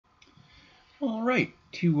All right,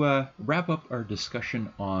 to wrap up our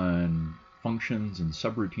discussion on functions and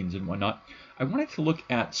subroutines and whatnot, I wanted to look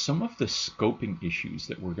at some of the scoping issues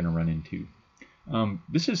that we're going to run into.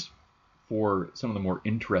 This is for some of the more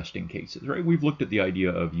interesting cases, right? We've looked at the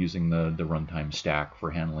idea of using the runtime stack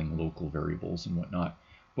for handling local variables and whatnot,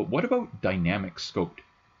 but what about dynamic scoped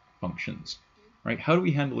functions, right? How do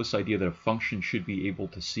we handle this idea that a function should be able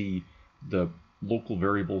to see the local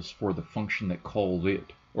variables for the function that called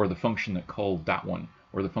it, or the function that called that one,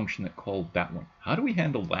 or the function that called that one? How do we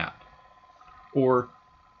handle that? Or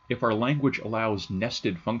if our language allows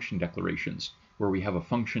nested function declarations, where we have a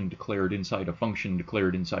function declared inside a function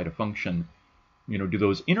declared inside a function, do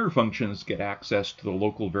those inner functions get access to the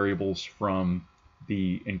local variables from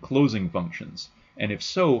the enclosing functions? And if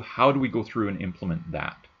so, how do we go through and implement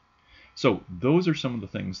that? So those are some of the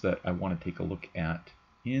things that I want to take a look at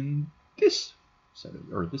in this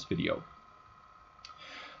video.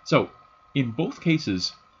 So in both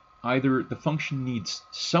cases, either the function needs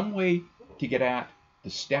some way to get at the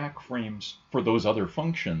stack frames for those other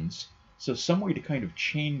functions, so some way to kind of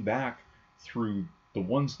chain back through the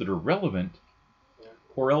ones that are relevant,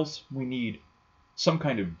 or else we need some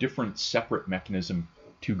kind of different separate mechanism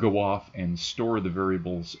to go off and store the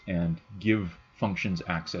variables and give functions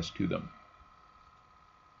access to them.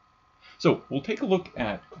 So we'll take a look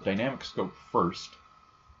at dynamic scope first,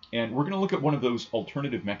 and we're going to look at one of those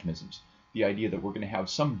alternative mechanisms, the idea that we're going to have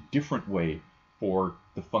some different way for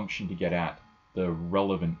the function to get at the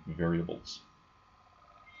relevant variables.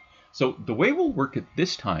 So the way we'll work it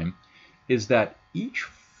this time is that each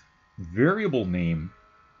variable name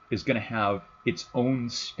is going to have its own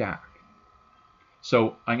stack.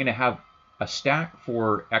 So I'm going to have a stack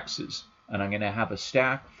for x's, and I'm going to have a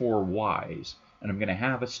stack for y's, and I'm going to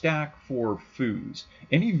have a stack for foo's.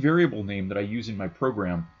 Any variable name that I use in my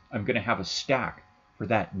program, I'm going to have a stack for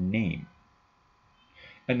that name.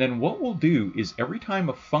 And then what we'll do is every time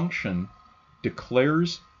a function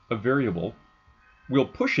declares a variable, we'll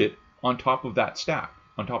push it on top of that stack,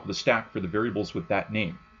 on top of the stack for the variables with that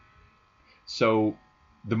name. So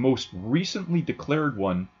the most recently declared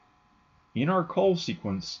one in our call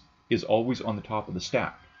sequence is always on the top of the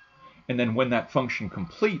stack. And then when that function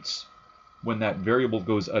completes, when that variable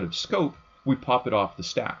goes out of scope, we pop it off the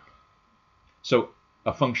stack. So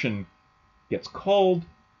a function gets called,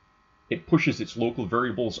 it pushes its local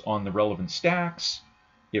variables on the relevant stacks,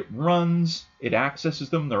 it runs, it accesses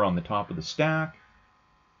them, they're on the top of the stack,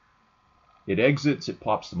 it exits, it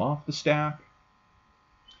pops them off the stack.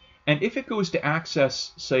 And if it goes to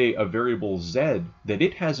access, say, a variable z that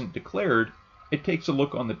it hasn't declared, it takes a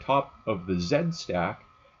look on the top of the z stack,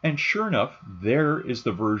 and sure enough, there is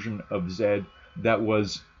the version of z that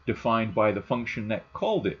was defined by the function that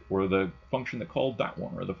called it, or the function that called that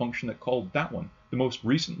one, or the function that called that one. The most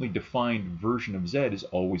recently defined version of z is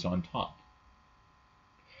always on top.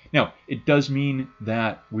 Now, it does mean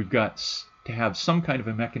that we've got to have some kind of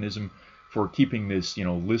a mechanism for keeping this,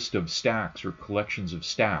 list of stacks or collections of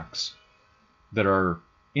stacks that are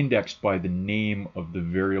indexed by the name of the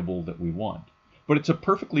variable that we want. But it's a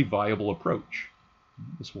perfectly viable approach.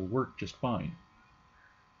 This will work just fine.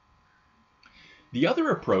 The other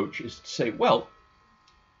approach is to say, well,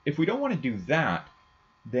 if we don't want to do that,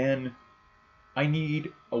 then I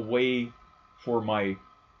need a way for my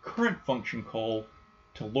current function call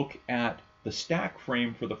to look at the stack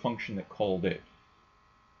frame for the function that called it.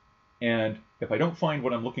 And if I don't find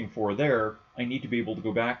what I'm looking for there, I need to be able to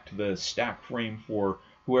go back to the stack frame for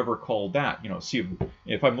whoever called that. See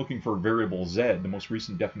if I'm looking for variable z, the most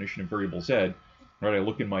recent definition of variable z, right? I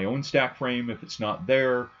look in my own stack frame. If it's not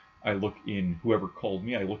there, I look in whoever called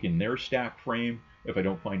me. I look in their stack frame. If I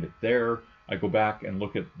don't find it there, I go back and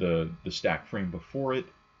look at the stack frame before it.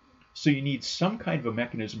 So you need some kind of a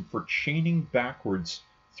mechanism for chaining backwards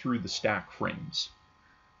through the stack frames.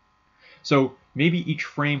 So maybe each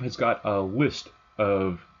frame has got a list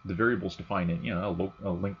of the variables defined in it,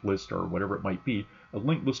 a linked list or whatever it might be, a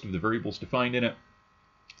linked list of the variables defined in it.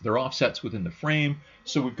 They're offsets within the frame,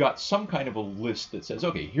 so we've got some kind of a list that says,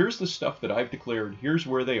 okay, here's the stuff that I've declared, here's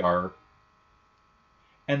where they are,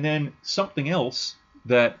 and then something else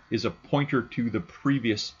that is a pointer to the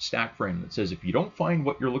previous stack frame that says if you don't find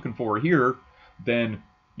what you're looking for here, then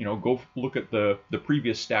go look at the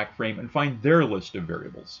previous stack frame and find their list of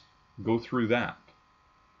variables. Go through that.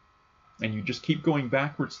 And you just keep going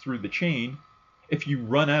backwards through the chain. If you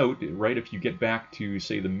run out, right, if you get back to,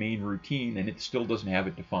 say, the main routine and it still doesn't have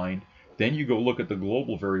it defined, then you go look at the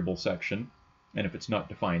global variable section, and if it's not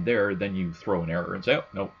defined there, then you throw an error and say, oh,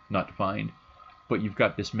 no, not defined. But you've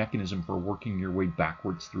got this mechanism for working your way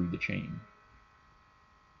backwards through the chain.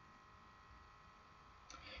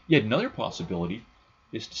 Yet another possibility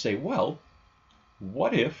is to say, well,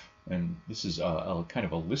 what if, and this is a kind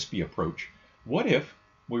of a Lispy approach, what if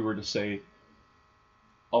we were to say,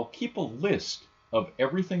 I'll keep a list of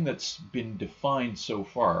everything that's been defined so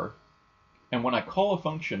far, and when I call a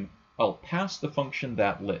function, I'll pass the function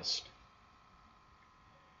that list.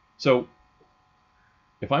 So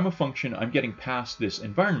if I'm a function, I'm getting past this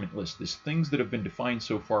environment list, this things that have been defined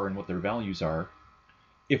so far and what their values are.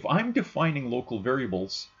 If I'm defining local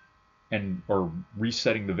variables or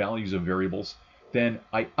resetting the values of variables, then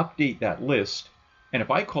I update that list, and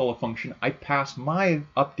if I call a function, I pass my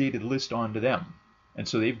updated list on to them. And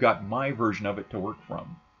so they've got my version of it to work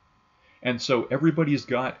from. And so everybody's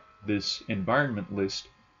got this environment list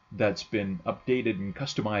that's been updated and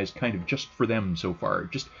customized kind of just for them so far,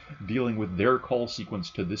 just dealing with their call sequence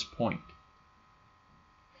to this point.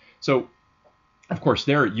 So, of course,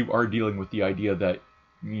 there you are dealing with the idea that,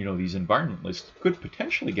 you know, these environment lists could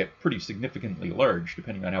potentially get pretty significantly large,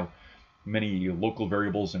 depending on how many local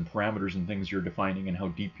variables and parameters and things you're defining and how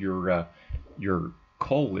deep your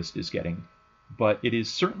call list is getting. But it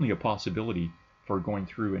is certainly a possibility for going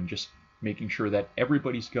through and just making sure that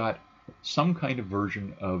everybody's got some kind of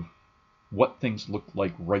version of what things look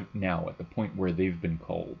like right now at the point where they've been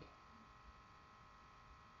called.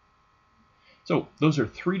 So those are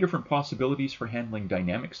 3 different possibilities for handling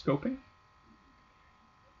dynamic scoping.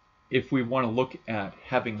 If we want to look at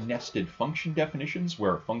having nested function definitions,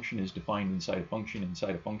 where a function is defined inside a function,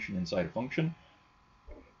 inside a function, inside a function,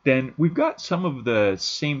 then we've got some of the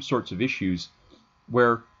same sorts of issues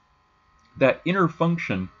where that inner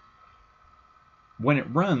function, when it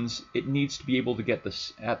runs, it needs to be able to get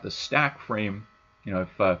this at the stack frame. You know,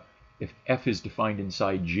 if f is defined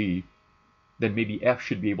inside g, then maybe f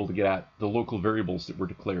should be able to get at the local variables that were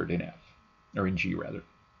declared in f, or in g rather.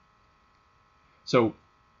 So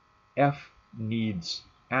f needs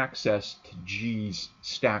access to g's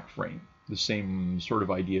stack frame, the same sort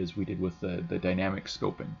of idea as we did with the dynamic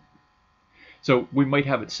scoping. So we might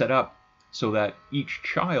have it set up so that each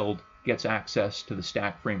child gets access to the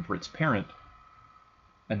stack frame for its parent,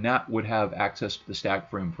 and that would have access to the stack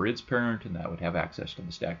frame for its parent, and that would have access to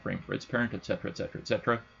the stack frame for its parent, etc., etc.,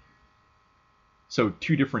 etc. So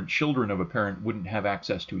 2 different children of a parent wouldn't have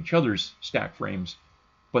access to each other's stack frames,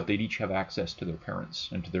 but they'd each have access to their parents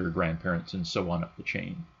and to their grandparents and so on up the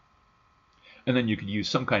chain. And then you could use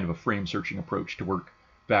some kind of a frame searching approach to work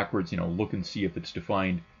backwards, you know, look and see if it's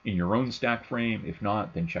defined in your own stack frame. If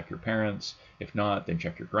not, then check your parents. If not, then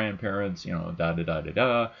check your grandparents, you know,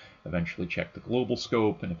 da-da-da-da-da. Eventually check the global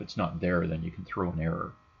scope, and if it's not there, then you can throw an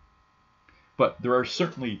error. But there are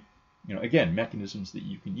certainly, you know, again, mechanisms that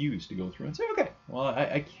you can use to go through and say, okay, well,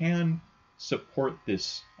 I can support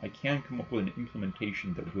this. I can come up with an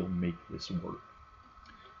implementation that will make this work.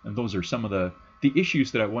 And those are some of the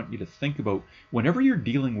issues that I want you to think about whenever you're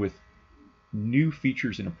dealing with new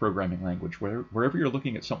features in a programming language. Wherever you're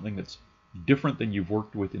looking at something that's different than you've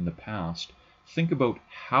worked with in the past, think about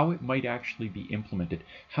how it might actually be implemented.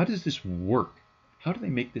 How does this work? How do they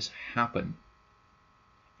make this happen?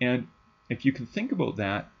 And if you can think about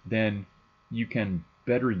that, then you can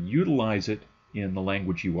better utilize it in the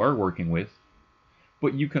language you are working with.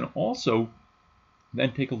 But you can also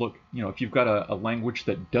then take a look, you know, if you've got a language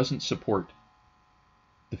that doesn't support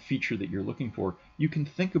the feature that you're looking for, you can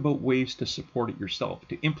think about ways to support it yourself,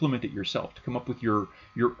 to implement it yourself, to come up with your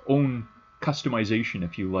own customization,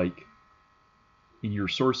 if you like, in your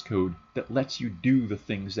source code that lets you do the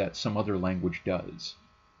things that some other language does.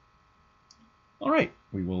 All right,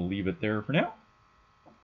 we will leave it there for now.